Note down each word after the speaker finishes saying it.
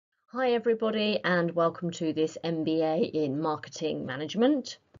Hi everybody and welcome to this MBA in Marketing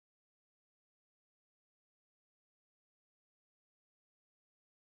Management.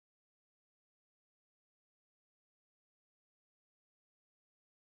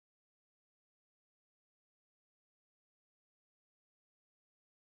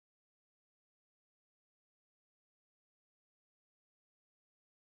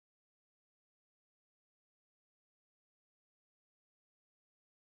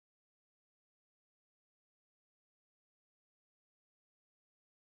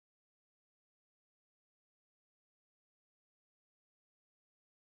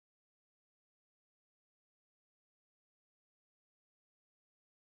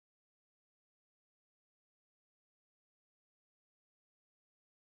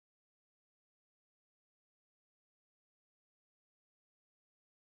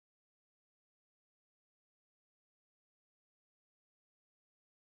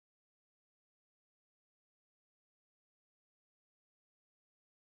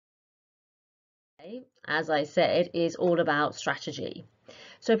 As I said, is all about strategy.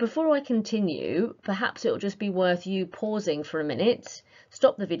 So before I continue, perhaps it'll just be worth you pausing for a minute,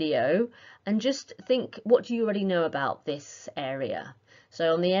 stop the video and just think, what do you already know about this area?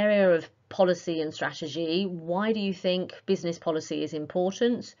 So on the area of policy and strategy, why do you think business policy is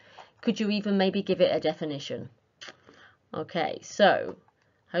important? Could you even maybe give it a definition? Okay, so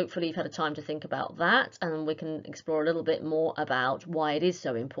hopefully you've had a time to think about that and we can explore a little bit more about why it is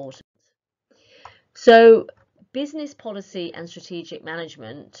so important. So business policy and strategic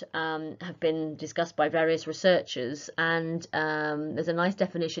management have been discussed by various researchers, and there's a nice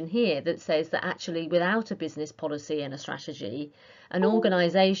definition here that says that actually without a business policy and a strategy, an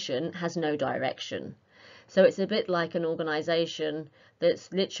organization has no direction. So it's a bit like an organization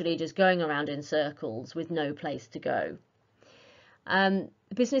that's literally just going around in circles with no place to go.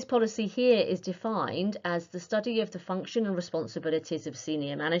 Business policy here is defined as the study of the function and responsibilities of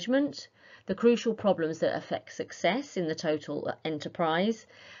senior management, the crucial problems that affect success in the total enterprise,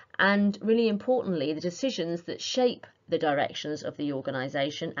 and really importantly, the decisions that shape the directions of the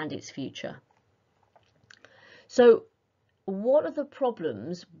organisation and its future. So what are the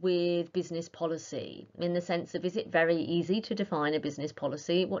problems with business policy in the sense of, is it very easy to define a business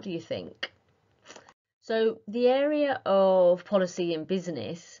policy? What do you think? So the area of policy in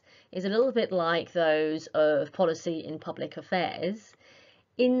business is a little bit like those of policy in public affairs,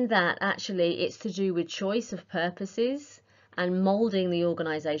 in that actually it's to do with choice of purposes and moulding the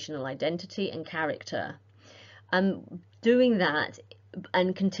organisational identity and character. Doing that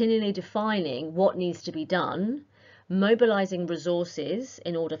and continually defining what needs to be done, mobilising resources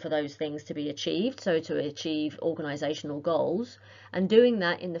in order for those things to be achieved, so to achieve organisational goals, and doing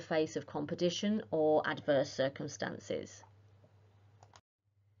that in the face of competition or adverse circumstances.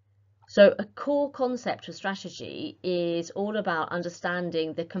 So a core concept of strategy is all about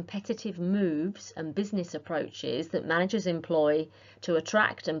understanding the competitive moves and business approaches that managers employ to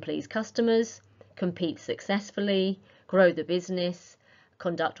attract and please customers, compete successfully, grow the business,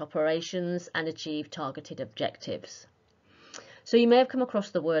 conduct operations and achieve targeted objectives. So you may have come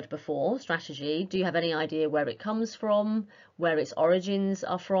across the word before, strategy. Do you have any idea where it comes from, where its origins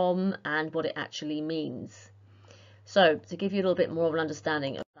are from, and what it actually means? So to give you a little bit more of an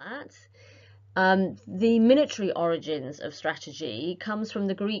understanding of that, the military origins of strategy comes from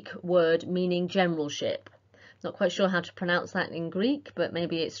the Greek word meaning generalship. Not quite sure how to pronounce that in Greek, but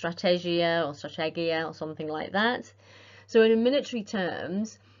maybe it's strategia or strategia or something like that. So in military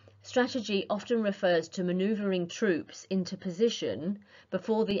terms, strategy often refers to manoeuvring troops into position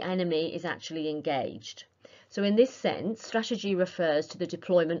before the enemy is actually engaged. So in this sense, strategy refers to the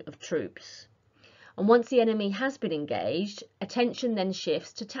deployment of troops. And once the enemy has been engaged, attention then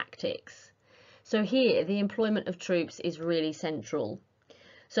shifts to tactics. So here, the employment of troops is really central.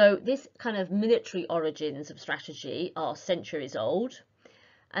 So this kind of military origins of strategy are centuries old,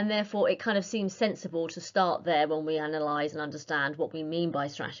 and therefore it kind of seems sensible to start there when we analyse and understand what we mean by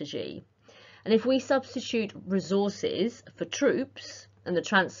strategy. And if we substitute resources for troops, and the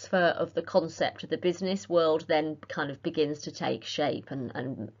transfer of the concept of the business world then kind of begins to take shape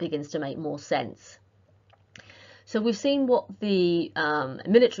and begins to make more sense. So we've seen what the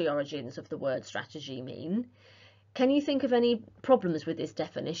military origins of the word strategy mean. Can you think of any problems with this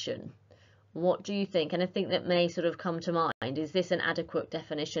definition? What do you think? Anything that may sort of come to mind? Is this an adequate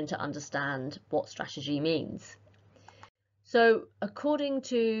definition to understand what strategy means? So according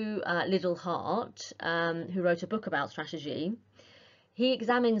to Liddell Hart, who wrote a book about strategy, he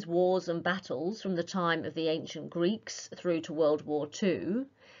examines wars and battles from the time of the ancient Greeks through to World War II,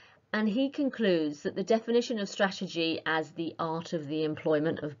 And he concludes that the definition of strategy as the art of the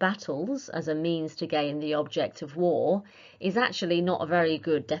employment of battles as a means to gain the object of war is actually not a very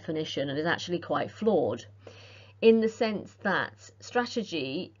good definition and is actually quite flawed, in the sense that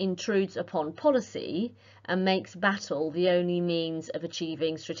strategy intrudes upon policy and makes battle the only means of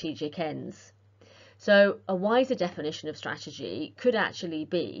achieving strategic ends. So a wiser definition of strategy could actually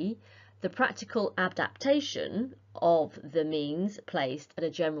be the practical adaptation of the means placed at a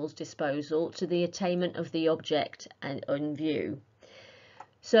general's disposal to the attainment of the object in view.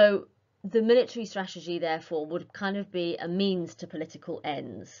 So the military strategy, therefore, would kind of be a means to political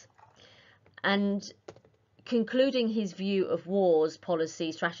ends. And concluding his view of wars,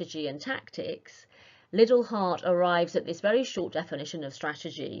 policy, strategy and tactics, Liddell Hart arrives at this very short definition of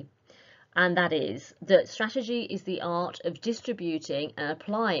strategy. And that is that strategy is the art of distributing and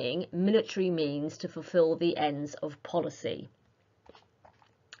applying military means to fulfill the ends of policy.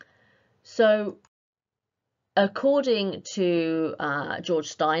 So, according to George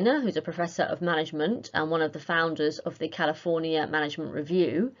Steiner, who's a professor of management and one of the founders of the California Management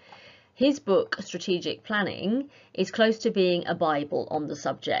Review, his book, Strategic Planning, is close to being a Bible on the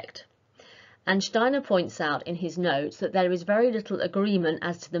subject. And Steiner points out in his notes that there is very little agreement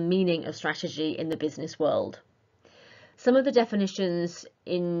as to the meaning of strategy in the business world. Some of the definitions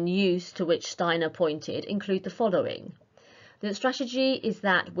in use to which Steiner pointed include the following: that strategy is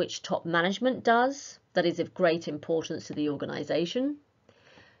that which top management does, that is of great importance to the organisation.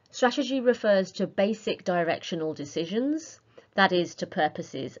 Strategy refers to basic directional decisions, that is to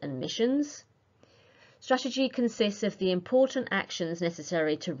purposes and missions. Strategy consists of the important actions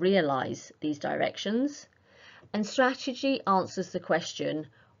necessary to realise these directions, and strategy answers the question,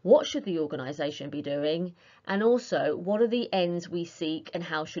 what should the organisation be doing, and also what are the ends we seek and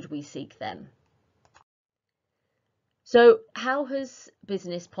how should we seek them. So how has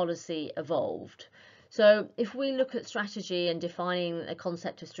business policy evolved? So if we look at strategy and defining the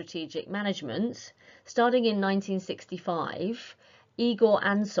concept of strategic management, starting in 1965, Igor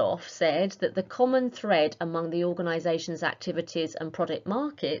Ansoff said that the common thread among the organisation's activities and product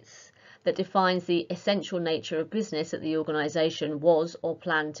markets that defines the essential nature of business that the organisation was or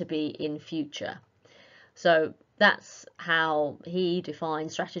planned to be in future. So that's how he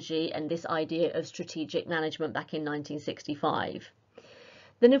defined strategy and this idea of strategic management back in 1965.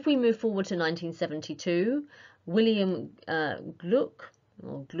 Then if we move forward to 1972, William Glueck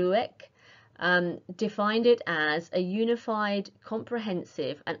defined it as a unified,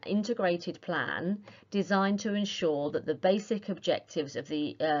 comprehensive and integrated plan designed to ensure that the basic objectives of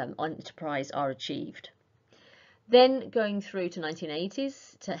the enterprise are achieved. Then going through to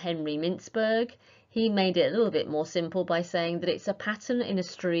 1980s to Henry Mintzberg, he made it a little bit more simple by saying that it's a pattern in a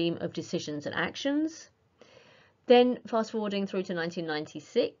stream of decisions and actions. Then fast forwarding through to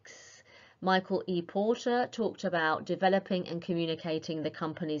 1996, Michael E. Porter talked about developing and communicating the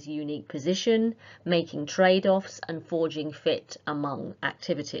company's unique position, making trade-offs and forging fit among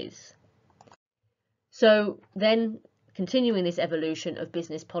activities. So then, continuing this evolution of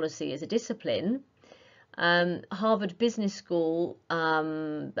business policy as a discipline, Harvard Business School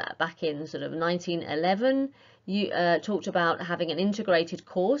back in sort of 1911 talked about having an integrated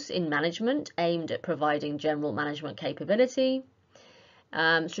course in management aimed at providing general management capability.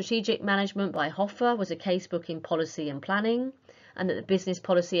 Strategic Management by Hoffer was a casebook in policy and planning, and that the business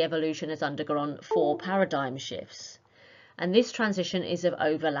policy evolution has undergone 4 paradigm shifts. And this transition is of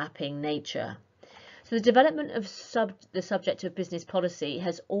overlapping nature. So the development of the subject of business policy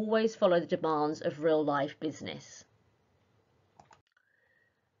has always followed the demands of real-life business.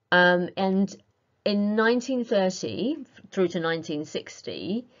 And in 1930 through to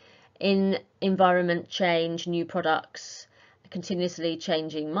 1960, in environment change, new products, continuously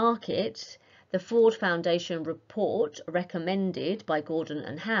changing market, the Ford Foundation report recommended by Gordon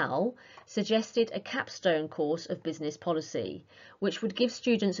and Howe suggested a capstone course of business policy, which would give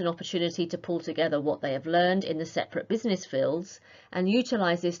students an opportunity to pull together what they have learned in the separate business fields and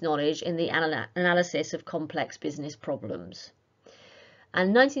utilise this knowledge in the analysis of complex business problems.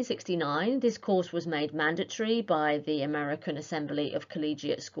 And in 1969, this course was made mandatory by the American Assembly of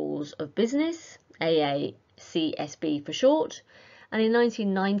Collegiate Schools of Business, AACSB for short, and in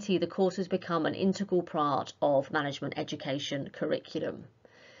 1990 the course has become an integral part of management education curriculum.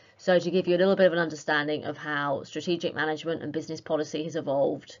 So to give you a little bit of an understanding of how strategic management and business policy has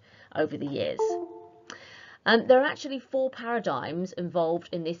evolved over the years. There are actually 4 paradigms involved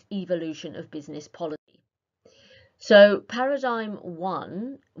in this evolution of business policy. So paradigm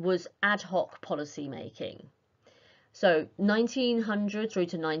 1 was ad hoc policy making. So 1900 through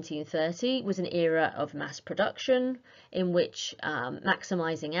to 1930 was an era of mass production in which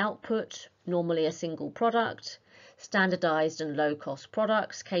maximising output, normally a single product, standardised and low-cost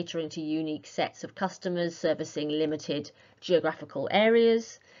products catering to unique sets of customers servicing limited geographical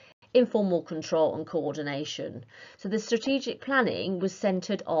areas, informal control and coordination. So the strategic planning was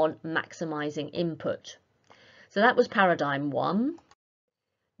centred on maximising input. So that was paradigm 1.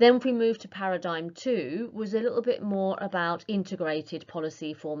 Then if we move to paradigm 2, was a little bit more about integrated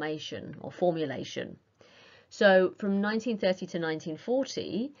policy formation or formulation. So from 1930 to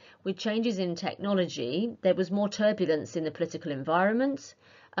 1940, with changes in technology, there was more turbulence in the political environment,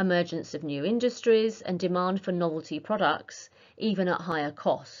 emergence of new industries and demand for novelty products, even at higher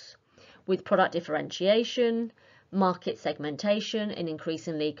costs, with product differentiation, market segmentation in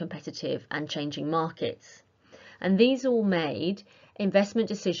increasingly competitive and changing markets. And these all made investment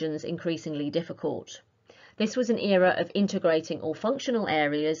decisions increasingly difficult. This was an era of integrating all functional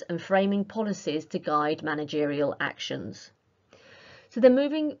areas and framing policies to guide managerial actions. So then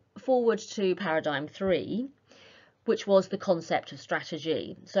moving forward to paradigm 3, which was the concept of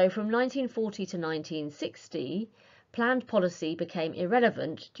strategy. So from 1940 to 1960, planned policy became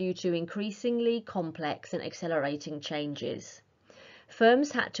irrelevant due to increasingly complex and accelerating changes.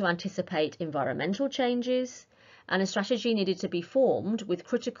 Firms had to anticipate environmental changes, and a strategy needed to be formed with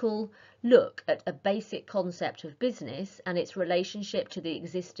critical look at a basic concept of business and its relationship to the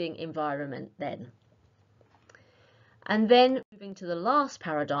existing environment then. And then moving to the last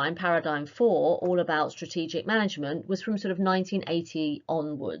paradigm, paradigm 4, all about strategic management, was from sort of 1980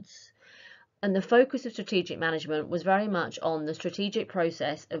 onwards. And the focus of strategic management was very much on the strategic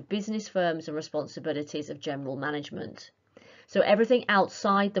process of business firms and responsibilities of general management. So everything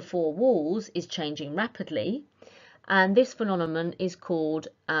outside the 4 walls is changing rapidly, and this phenomenon is called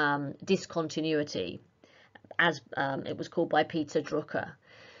discontinuity, as it was called by Peter Drucker.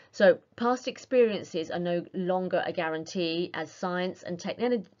 So past experiences are no longer a guarantee as science and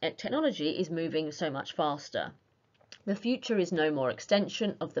technology is moving so much faster. The future is no more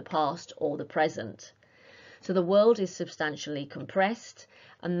extension of the past or the present. So the world is substantially compressed,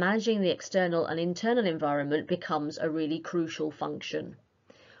 and managing the external and internal environment becomes a really crucial function.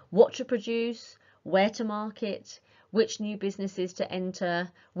 What to produce, where to market, which new businesses to enter,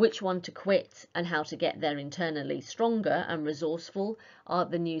 which one to quit, and how to get there internally stronger and resourceful are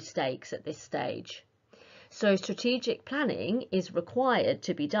the new stakes at this stage. So strategic planning is required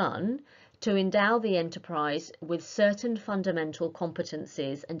to be done to endow the enterprise with certain fundamental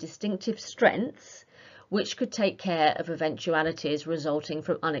competencies and distinctive strengths which could take care of eventualities resulting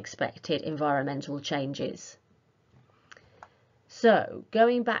from unexpected environmental changes. So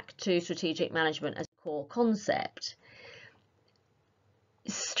going back to strategic management as a core concept,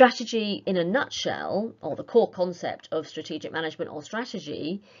 strategy in a nutshell, or the core concept of strategic management or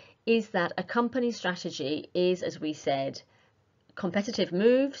strategy, is that a company strategy is, as we said, competitive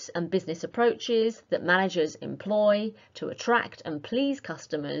moves and business approaches that managers employ to attract and please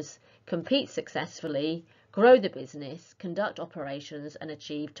customers, compete successfully, grow the business, conduct operations and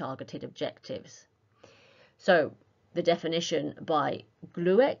achieve targeted objectives. So the definition by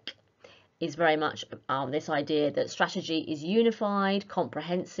Glueck is very much this idea that strategy is unified,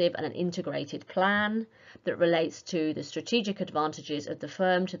 comprehensive and an integrated plan that relates to the strategic advantages of the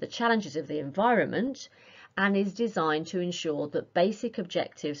firm to the challenges of the environment and is designed to ensure that basic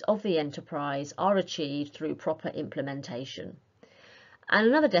objectives of the enterprise are achieved through proper implementation. And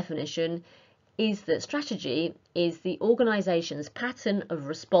another definition is that strategy is the organisation's pattern of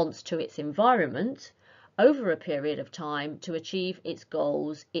response to its environment over a period of time to achieve its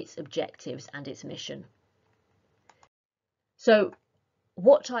goals, its objectives and its mission. So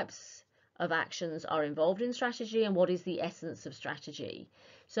what types of actions are involved in strategy and what is the essence of strategy?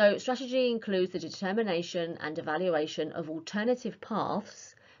 So strategy includes the determination and evaluation of alternative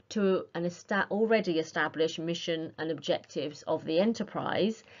paths to an already established mission and objectives of the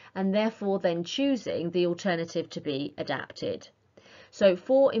enterprise, and therefore then choosing the alternative to be adapted. So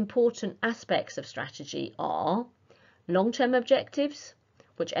 4 important aspects of strategy are long-term objectives,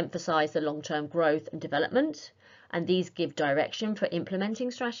 which emphasize the long-term growth and development, and these give direction for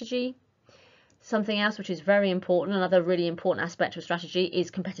implementing strategy. Something else which is very important, another really important aspect of strategy,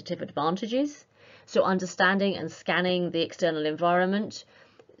 is competitive advantages. So understanding and scanning the external environment,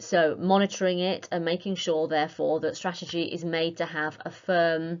 so monitoring it and making sure therefore that strategy is made to have a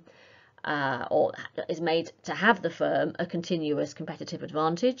firm or is made to have the firm a continuous competitive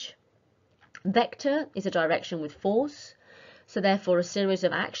advantage. Vector is a direction with force, so therefore a series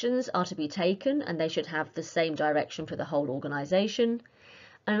of actions are to be taken and they should have the same direction for the whole organisation.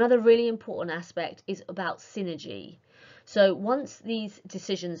 And another really important aspect is about synergy. So once these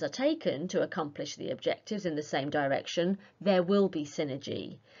decisions are taken to accomplish the objectives in the same direction, there will be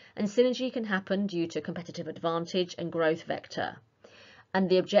synergy. And synergy can happen due to competitive advantage and growth vector. And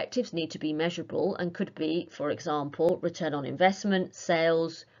the objectives need to be measurable and could be, for example, return on investment,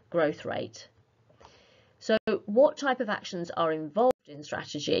 sales, growth rate. So what type of actions are involved in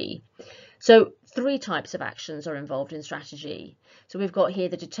strategy? So 3 types of actions are involved in strategy. So we've got here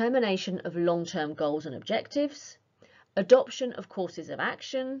the determination of long-term goals and objectives, adoption of courses of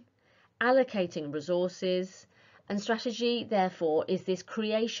action, allocating resources, and strategy, therefore, is this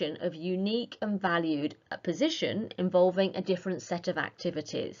creation of unique and valued position involving a different set of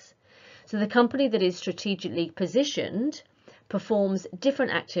activities. So the company that is strategically positioned performs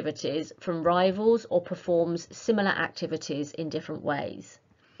different activities from rivals or performs similar activities in different ways.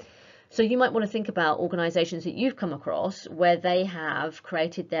 So you might want to think about organisations that you've come across where they have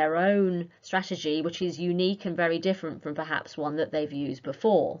created their own strategy, which is unique and very different from perhaps one that they've used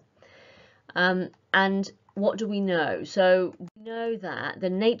before. And what do we know? So we know that the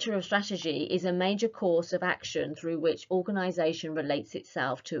nature of strategy is a major course of action through which organisation relates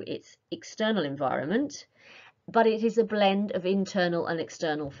itself to its external environment, but it is a blend of internal and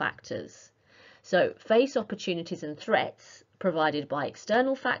external factors. So face opportunities and threats provided by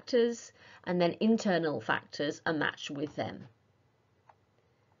external factors, and then internal factors are matched with them.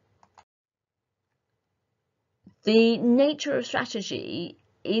 The nature of strategy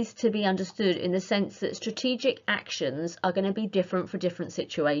is to be understood in the sense that strategic actions are going to be different for different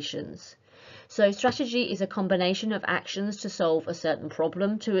situations. So strategy is a combination of actions to solve a certain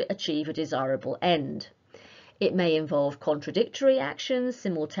problem to achieve a desirable end. It may involve contradictory actions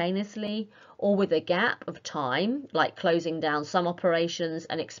simultaneously or with a gap of time, like closing down some operations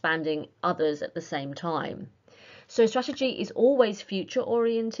and expanding others at the same time. So strategy is always future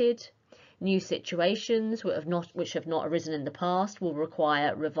oriented. New situations which have not arisen in the past will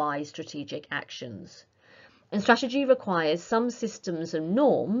require revised strategic actions. And strategy requires some systems and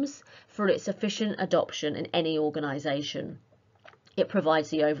norms for its efficient adoption in any organisation. It provides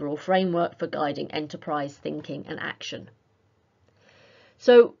the overall framework for guiding enterprise thinking and action.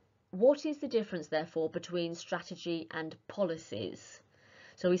 So what is the difference, therefore, between strategy and policies?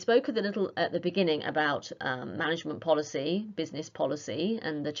 So we spoke a little at the beginning about management policy, business policy,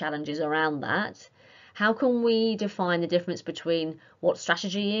 and the challenges around that. How can we define the difference between what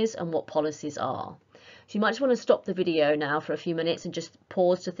strategy is and what policies are? So you might just want to stop the video now for a few minutes and just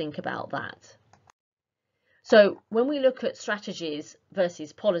pause to think about that. So when we look at strategies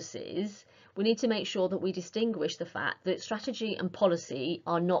versus policies, we need to make sure that we distinguish the fact that strategy and policy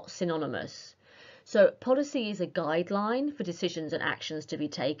are not synonymous. So policy is a guideline for decisions and actions to be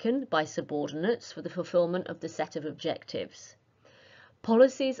taken by subordinates for the fulfillment of the set of objectives.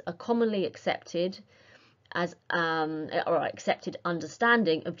 Policies are commonly accepted as or accepted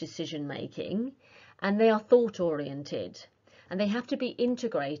understanding of decision making, and they are thought oriented. And they have to be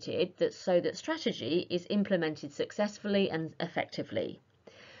integrated so that strategy is implemented successfully and effectively.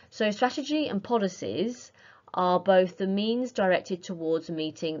 So strategy and policies are both the means directed towards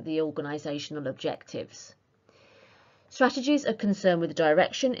meeting the organisational objectives. Strategies are concerned with the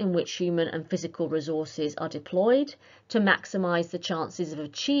direction in which human and physical resources are deployed to maximise the chances of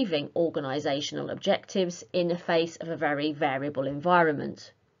achieving organisational objectives in the face of a very variable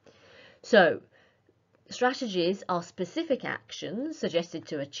environment. So strategies are specific actions suggested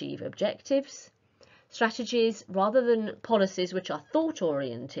to achieve objectives. Strategies, rather than policies which are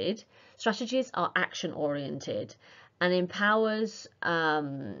thought-oriented, strategies are action-oriented and empowers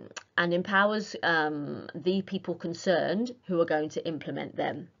the people concerned who are going to implement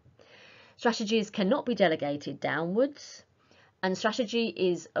them. Strategies cannot be delegated downwards, and strategy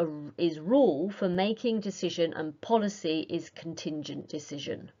is rule for making decision, and policy is contingent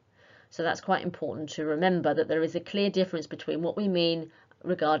decision. So that's quite important to remember, that there is a clear difference between what we mean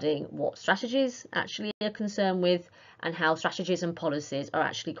regarding what strategies actually are concerned with and how strategies and policies are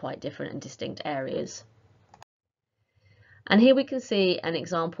actually quite different and distinct areas. And here we can see an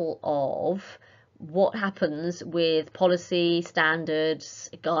example of what happens with policy,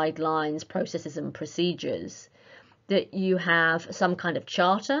 standards, guidelines, processes and procedures. That you have some kind of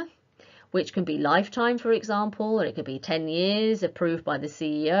charter, which can be lifetime, for example, or it could be 10 years approved by the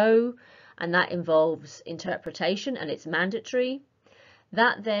CEO, and that involves interpretation and it's mandatory.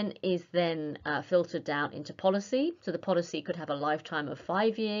 That then is filtered down into policy. So the policy could have a lifetime of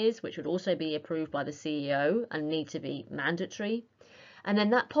 5 years, which would also be approved by the CEO and need to be mandatory. And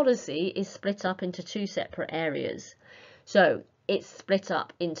then that policy is split up into 2 separate areas. So it's split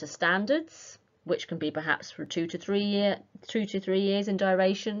up into standards which can be perhaps for 2 to 3 years in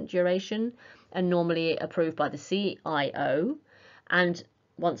duration, and normally approved by the CIO. And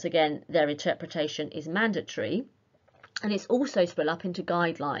once again, their interpretation is mandatory. And it's also split up into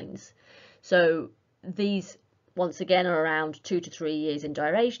guidelines. So these, once again, are around 2 to 3 years in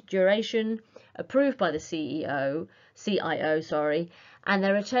duration, approved by the CIO, and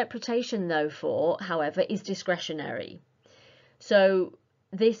their interpretation, however, is discretionary. So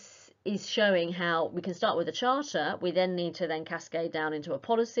this is showing how we can start with a charter. We then need to then cascade down into a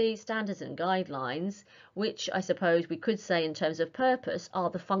policy, standards and guidelines, which I suppose we could say in terms of purpose are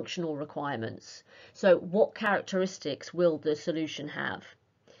the functional requirements. So what characteristics will the solution have?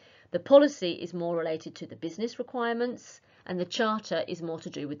 The policy is more related to the business requirements, and the charter is more to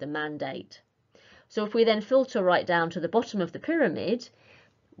do with the mandate. So if we then filter right down to the bottom of the pyramid,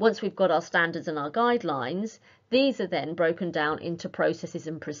 once we've got our standards and our guidelines, these are then broken down into processes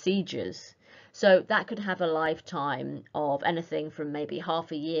and procedures. So that could have a lifetime of anything from maybe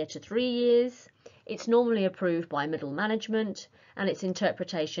half a year to 3 years. It's normally approved by middle management, and its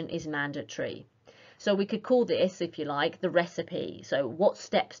interpretation is mandatory. So we could call this, if you like, the recipe. So what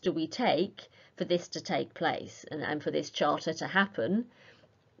steps do we take for this to take place and for this charter to happen?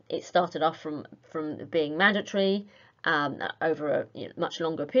 It started off from being mandatory over a much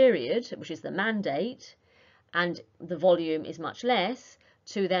longer period, which is the mandate, and the volume is much less,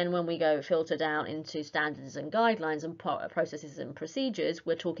 to then when we go filter down into standards and guidelines and processes and procedures,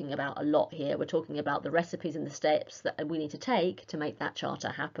 we're talking about a lot here. We're talking about the recipes and the steps that we need to take to make that charter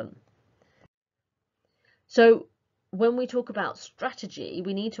happen. So when we talk about strategy,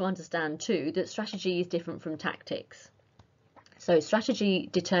 we need to understand too that strategy is different from tactics. So strategy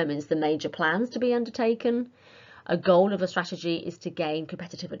determines the major plans to be undertaken. A goal of a strategy is to gain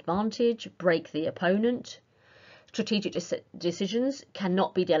competitive advantage, break the opponent. Strategic decisions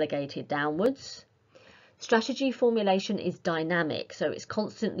cannot be delegated downwards. Strategy formulation is dynamic, so it's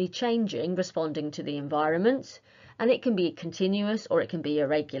constantly changing, responding to the environment, and it can be continuous or it can be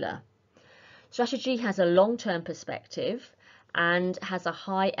irregular. Strategy has a long-term perspective and has a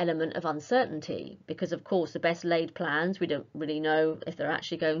high element of uncertainty because, of course, the best laid plans, we don't really know if they're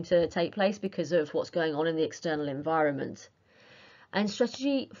actually going to take place because of what's going on in the external environment. And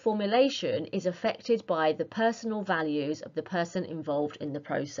strategy formulation is affected by the personal values of the person involved in the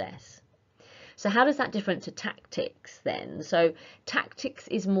process. So how does that differ to tactics then? So tactics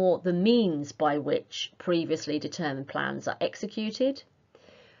is more the means by which previously determined plans are executed.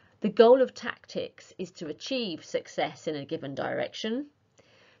 The goal of tactics is to achieve success in a given direction.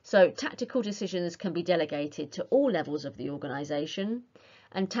 So tactical decisions can be delegated to all levels of the organisation,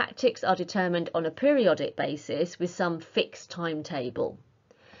 and tactics are determined on a periodic basis with some fixed timetable.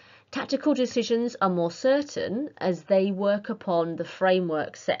 Tactical decisions are more certain as they work upon the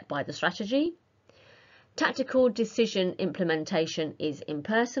framework set by the strategy. Tactical decision implementation is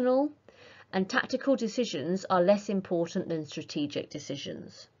impersonal, and tactical decisions are less important than strategic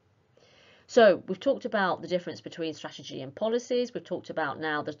decisions. So we've talked about the difference between strategy and policies. We've talked about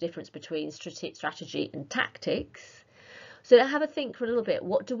now the difference between strategy and tactics. So have a think for a little bit.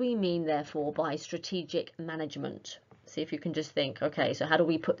 What do we mean, therefore, by strategic management? See if you can just think, okay, so how do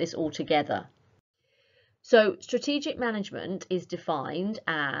we put this all together? So strategic management is defined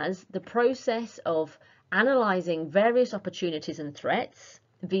as the process of analysing various opportunities and threats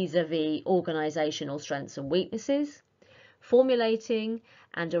vis-a-vis organisational strengths and weaknesses, formulating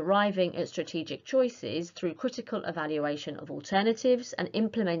and arriving at strategic choices through critical evaluation of alternatives and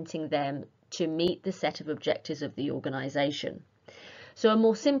implementing them to meet the set of objectives of the organisation. So a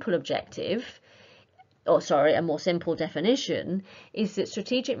more simple definition is that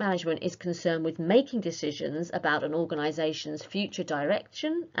strategic management is concerned with making decisions about an organisation's future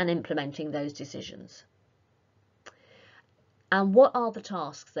direction and implementing those decisions. And what are the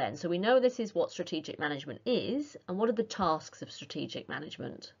tasks then? So we know this is what strategic management is, and what are the tasks of strategic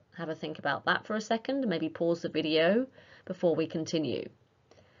management? Have a think about that for a second, and maybe pause the video before we continue.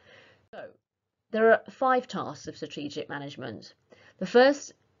 So there are 5 tasks of strategic management. The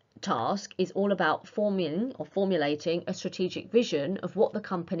first task is all about formulating a strategic vision of what the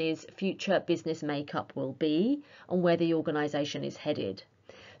company's future business makeup will be and where the organisation is headed.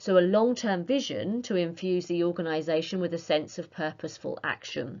 So a long-term vision to infuse the organisation with a sense of purposeful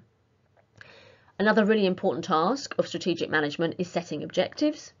action. Another really important task of strategic management is setting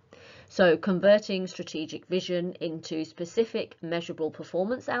objectives. So converting strategic vision into specific measurable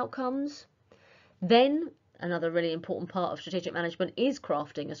performance outcomes. Then another really important part of strategic management is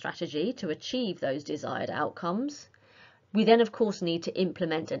crafting a strategy to achieve those desired outcomes. We then, of course, need to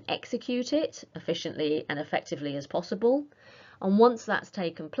implement and execute it efficiently and effectively as possible. And once that's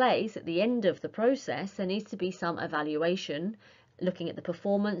taken place, at the end of the process, there needs to be some evaluation looking at the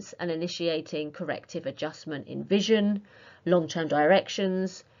performance and initiating corrective adjustment in vision, long-term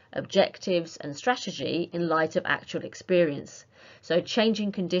directions, objectives and strategy in light of actual experience. So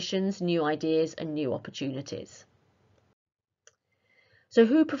changing conditions, new ideas and new opportunities. So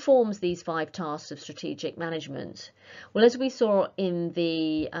who performs these 5 tasks of strategic management? Well, as we saw in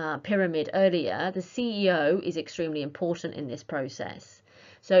the pyramid earlier, the CEO is extremely important in this process.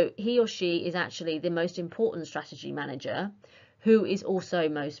 So he or she is actually the most important strategy manager, who is also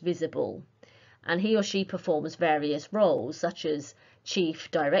most visible. And he or she performs various roles such as chief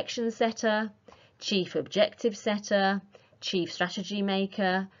direction setter, chief objective setter, chief strategy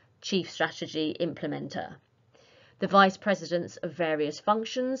maker, chief strategy implementer. The vice presidents of various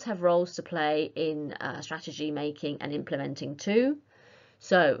functions have roles to play in strategy making and implementing too.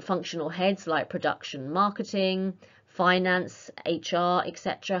 So functional heads like production, marketing, finance, HR,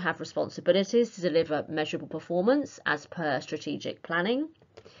 etc. have responsibilities to deliver measurable performance as per strategic planning.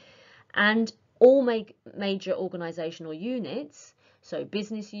 And all major organisational units, so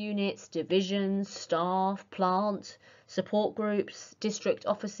business units, divisions, staff, plant, support groups, district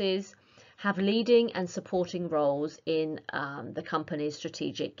offices, have leading and supporting roles in the company's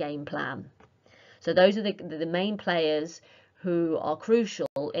strategic game plan. So those are the main players who are crucial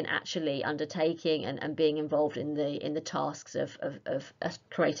in actually undertaking and being involved in the tasks of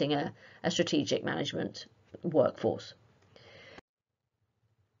creating a strategic management workforce.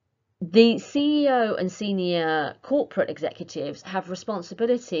 The CEO and senior corporate executives have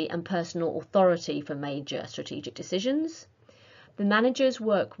responsibility and personal authority for major strategic decisions. The managers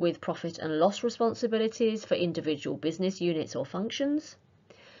work with profit and loss responsibilities for individual business units or functions.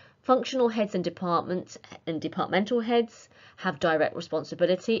 Functional heads and departmental heads have direct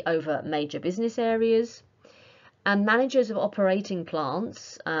responsibility over major business areas. And managers of operating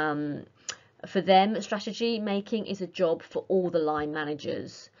plants, for them, strategy making is a job for all the line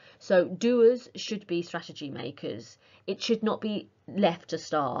managers. So doers should be strategy makers. It should not be left to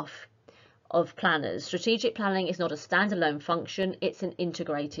staff of planners. Strategic planning is not a standalone function, it's an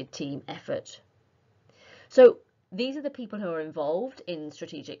integrated team effort. So these are the people who are involved in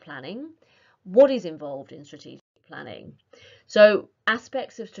strategic planning. What is involved in strategic planning? So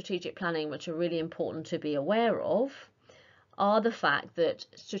aspects of strategic planning which are really important to be aware of are the fact that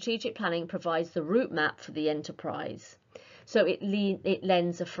strategic planning provides the route map for the enterprise. So it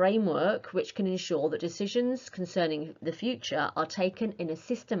lends a framework which can ensure that decisions concerning the future are taken in a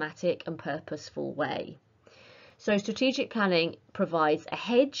systematic and purposeful way. So strategic planning provides a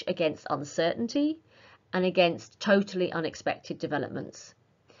hedge against uncertainty and against totally unexpected developments.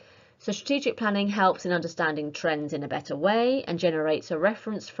 So strategic planning helps in understanding trends in a better way and generates a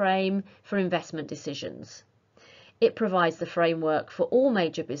reference frame for investment decisions. It provides the framework for all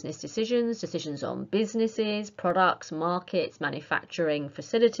major business decisions on businesses, products, markets, manufacturing,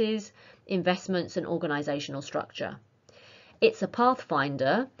 facilities, investments and organisational structure. It's a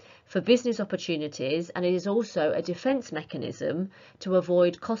pathfinder for business opportunities and it is also a defence mechanism to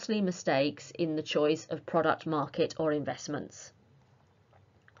avoid costly mistakes in the choice of product, market or investments.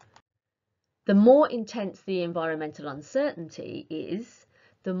 The more intense the environmental uncertainty is,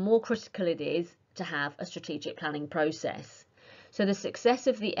 the more critical it is to have a strategic planning process. So the success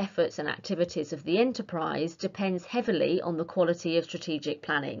of the efforts and activities of the enterprise depends heavily on the quality of strategic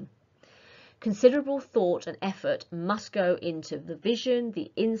planning. Considerable thought and effort must go into the vision,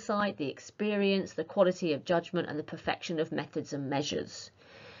 the insight, the experience, the quality of judgment and the perfection of methods and measures.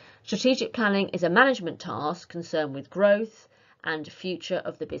 Strategic planning is a management task concerned with growth and future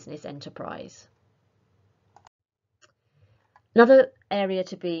of the business enterprise. Another area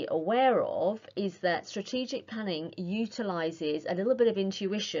to be aware of is that strategic planning utilises a little bit of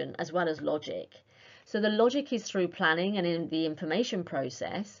intuition as well as logic. So the logic is through planning and in the information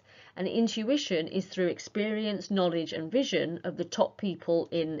process, and intuition is through experience, knowledge and vision of the top people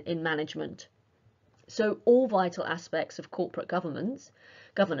in management. So all vital aspects of corporate governance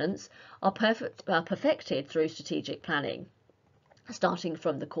are perfected through strategic planning, starting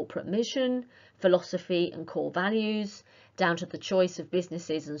from the corporate mission, philosophy and core values, down to the choice of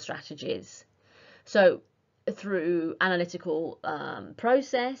businesses and strategies. So through analytical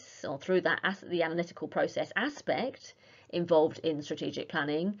process, or through the analytical process aspect involved in strategic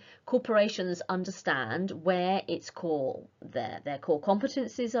planning, corporations understand where their core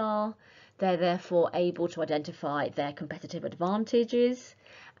competencies are. They're therefore able to identify their competitive advantages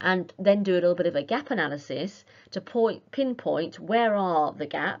and then do a little bit of a gap analysis to pinpoint where are the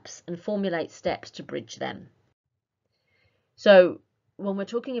gaps and formulate steps to bridge them. So when we're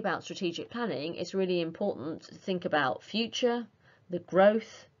talking about strategic planning, it's really important to think about future, the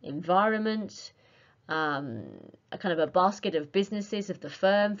growth, environment, a kind of a basket of businesses of the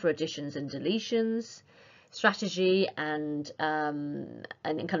firm for additions and deletions, strategy and kind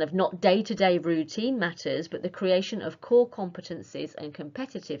of not day-to-day routine matters, but the creation of core competencies and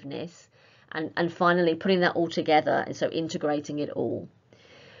competitiveness, and finally putting that all together, and so integrating it all.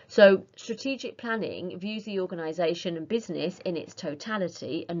 So strategic planning views the organisation and business in its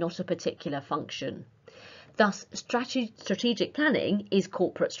totality and not a particular function. Thus, strategic planning is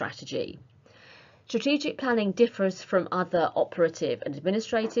corporate strategy. Strategic planning differs from other operative and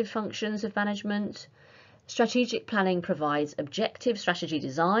administrative functions of management. Strategic planning provides objective strategy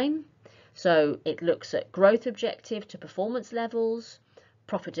design. So it looks at growth objective to performance levels,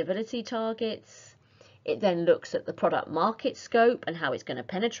 profitability targets. It then looks at the product market scope and how it's going to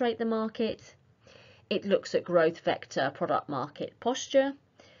penetrate the market. It looks at growth vector product market posture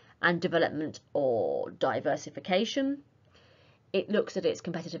and development or diversification. It looks at its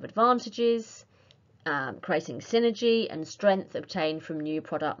competitive advantages, creating synergy and strength obtained from new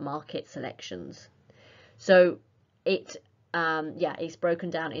product market selections. So it's broken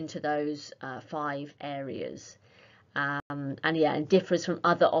down into those 5 areas. And differs from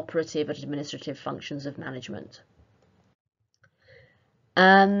other operative and administrative functions of management.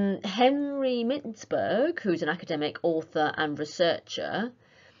 Henry Mintzberg, who's an academic author and researcher,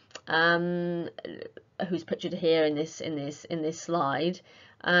 who's pictured here in this slide,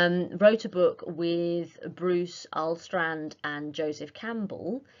 wrote a book with Bruce Alstrand and Joseph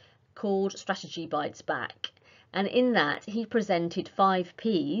Campbell called Strategy Bites Back, and in that he presented 5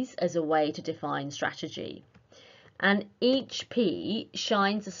 P's as a way to define strategy. And each P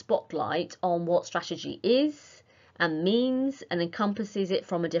shines a spotlight on what strategy is and means and encompasses it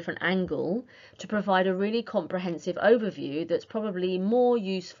from a different angle to provide a really comprehensive overview that's probably more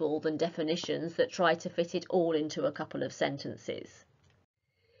useful than definitions that try to fit it all into a couple of sentences.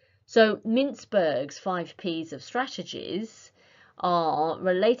 So Mintzberg's 5 P's of strategies are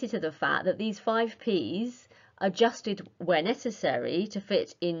related to the fact that these 5 P's, adjusted where necessary to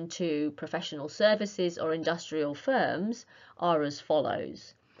fit into professional services or industrial firms, are as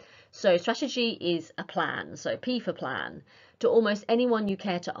follows. So strategy is a plan, so P for plan. To almost anyone you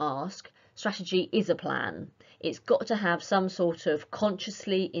care to ask, strategy is a plan. It's got to have some sort of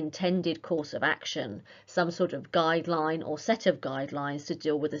consciously intended course of action, some sort of guideline or set of guidelines to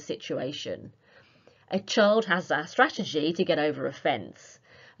deal with a situation. A child has a strategy to get over a fence.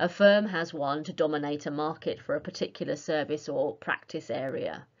 A firm has one to dominate a market for a particular service or practice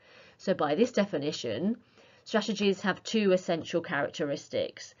area. So by this definition, strategies have 2 essential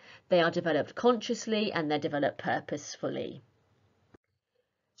characteristics. They are developed consciously and they're developed purposefully.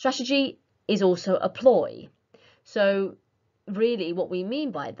 Strategy is also a ploy. So really what we mean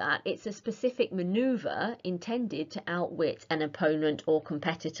by that, it's a specific maneuver intended to outwit an opponent or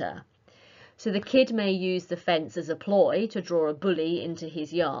competitor. So the kid may use the fence as a ploy to draw a bully into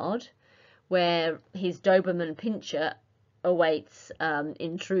his yard, where his Doberman Pinscher awaits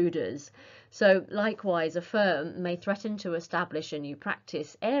intruders. So likewise, a firm may threaten to establish a new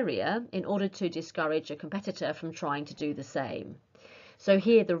practice area in order to discourage a competitor from trying to do the same. So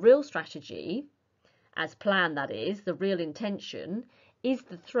here the real strategy, as planned that is, the real intention, is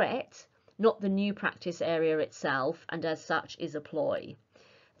the threat, not the new practice area itself, and as such is a ploy.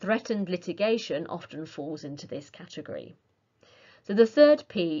 Threatened litigation often falls into this category. So the 3rd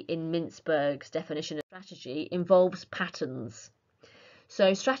P in Mintzberg's definition of strategy involves patterns.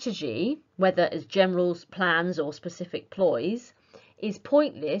 So strategy, whether as general plans or specific ploys, is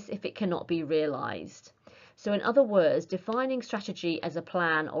pointless if it cannot be realised. So in other words, defining strategy as a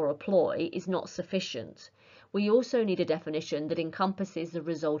plan or a ploy is not sufficient. We also need a definition that encompasses the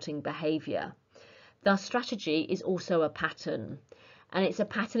resulting behaviour. Thus, strategy is also a pattern, and it's a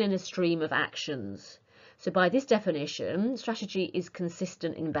pattern in a stream of actions. So by this definition, strategy is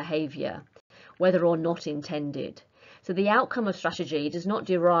consistent in behaviour, whether or not intended. So the outcome of strategy does not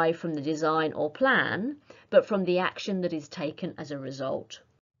derive from the design or plan, but from the action that is taken as a result.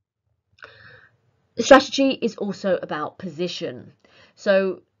 Strategy is also about position.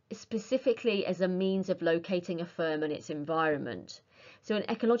 So specifically as a means of locating a firm and its environment. So in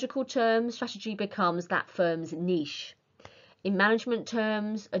ecological terms, strategy becomes that firm's niche. In management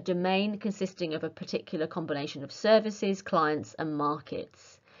terms, a domain consisting of a particular combination of services, clients and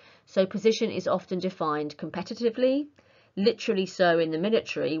markets. So position is often defined competitively, literally so in the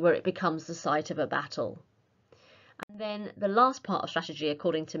military, where it becomes the site of a battle. And then the last part of strategy,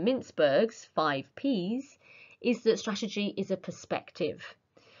 according to Mintzberg's 5 Ps, is that strategy is a perspective.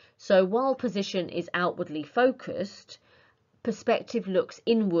 So while position is outwardly focused, perspective looks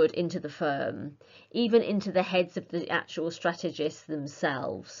inward into the firm, even into the heads of the actual strategists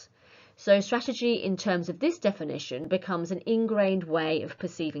themselves. So strategy in terms of this definition becomes an ingrained way of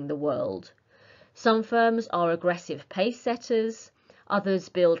perceiving the world. Some firms are aggressive pace setters, others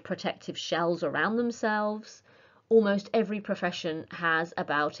build protective shells around themselves. Almost every profession has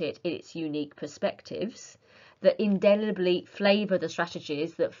about it its unique perspectives that indelibly flavour the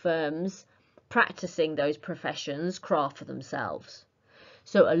strategies that firms practicing those professions craft for themselves.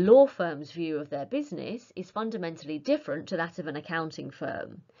 So a law firm's view of their business is fundamentally different to that of an accounting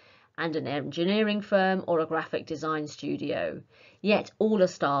firm and an engineering firm or a graphic design studio, yet all are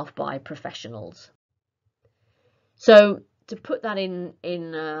staffed by professionals. So to put that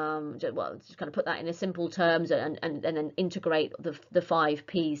just kind of put that in a simple terms and then integrate the 5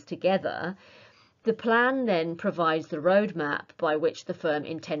 Ps together, the plan then provides the roadmap by which the firm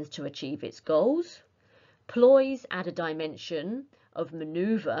intends to achieve its goals. Ploys add a dimension of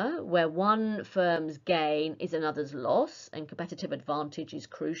manoeuvre where one firm's gain is another's loss and competitive advantage is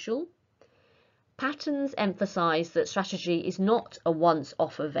crucial. Patterns emphasise that strategy is not a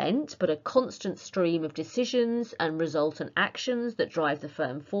once-off event, but a constant stream of decisions and resultant actions that drive the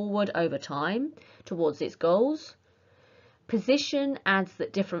firm forward over time towards its goals. Position adds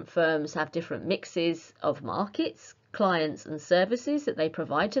that different firms have different mixes of markets, clients and services that they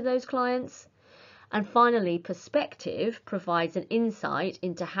provide to those clients. And finally, perspective provides an insight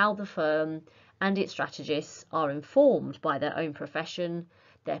into how the firm and its strategists are informed by their own profession,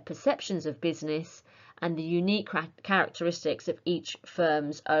 their perceptions of business, and the unique characteristics of each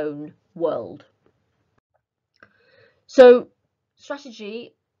firm's own world. So,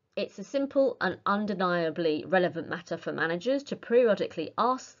 strategy, it's a simple and undeniably relevant matter for managers to periodically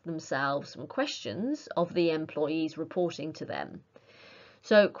ask themselves some questions of the employees reporting to them.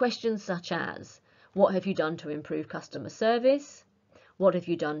 So, questions such as, what have you done to improve customer service? What have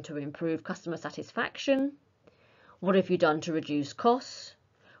you done to improve customer satisfaction? What have you done to reduce costs?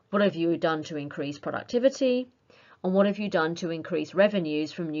 What have you done to increase productivity? And what have you done to increase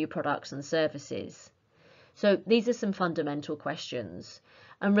revenues from new products and services? So these are some fundamental questions.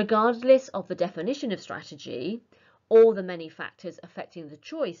 And regardless of the definition of strategy or the many factors affecting the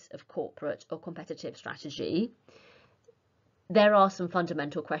choice of corporate or competitive strategy, there are some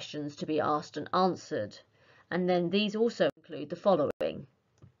fundamental questions to be asked and answered. And then these also include the following.